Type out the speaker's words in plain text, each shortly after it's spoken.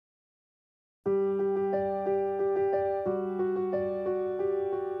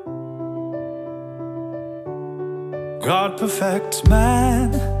God perfects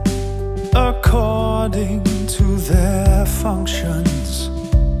man according to their functions.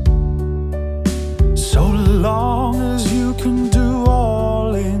 So long as you can do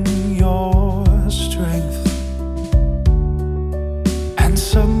all in your strength and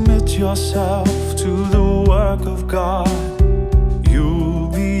submit yourself to the work of God, you'll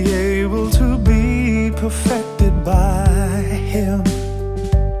be able to be perfected by Him.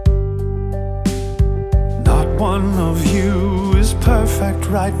 Not one of you is perfect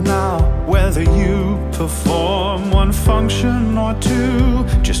right now, whether you perform one function or two.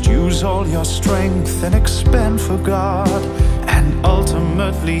 Just use all your strength and expend for God, and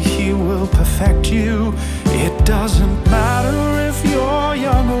ultimately He will perfect you. It doesn't matter if you're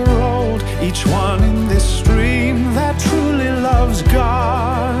young or old, each one in this stream that truly loves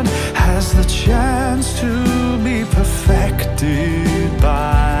God has the chance to be perfected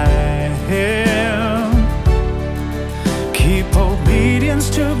by Him. Keep obedience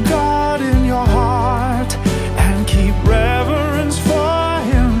to God in your heart, and keep reverence for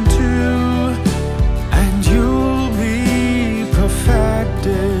Him too, and you'll be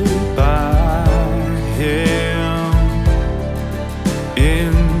perfected by Him.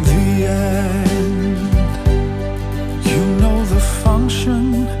 In the end, you know the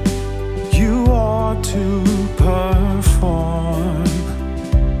function you ought to perform.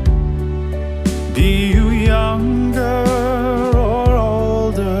 Be you younger or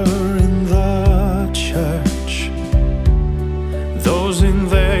older in the church, those in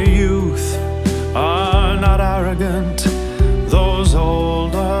their youth are not arrogant, those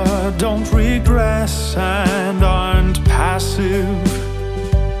older don't regress and aren't passive.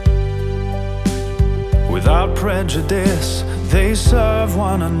 Without prejudice, they serve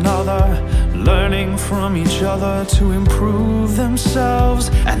one another, learning from each other to improve themselves.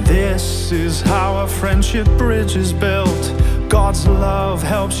 And this is how a friendship bridge is built. God's love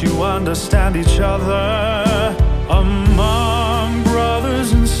helps you understand each other among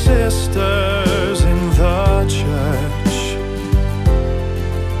brothers and sisters in the church.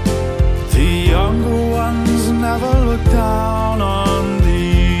 The younger ones never look down on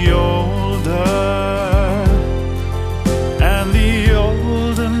the older,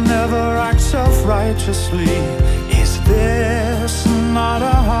 self-righteously. Is this not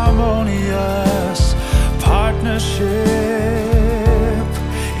a harmonious partnership?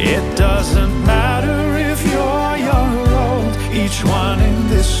 It doesn't matter if you're young or old, each one in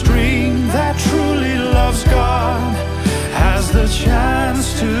this stream that truly loves God has the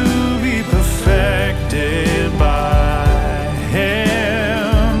chance to be perfected by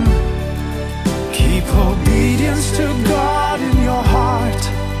Him. Keep obedience to God in your heart,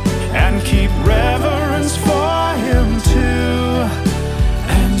 and keep reverence for Him too,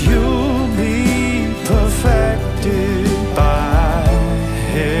 and you'll be perfected by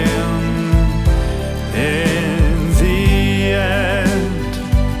Him. In the end,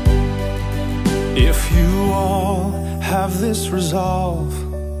 if you all have this resolve,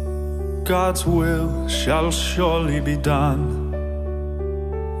 God's will shall surely be done.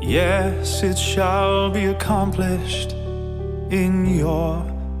 Yes, it shall be accomplished in your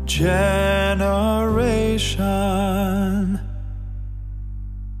generation.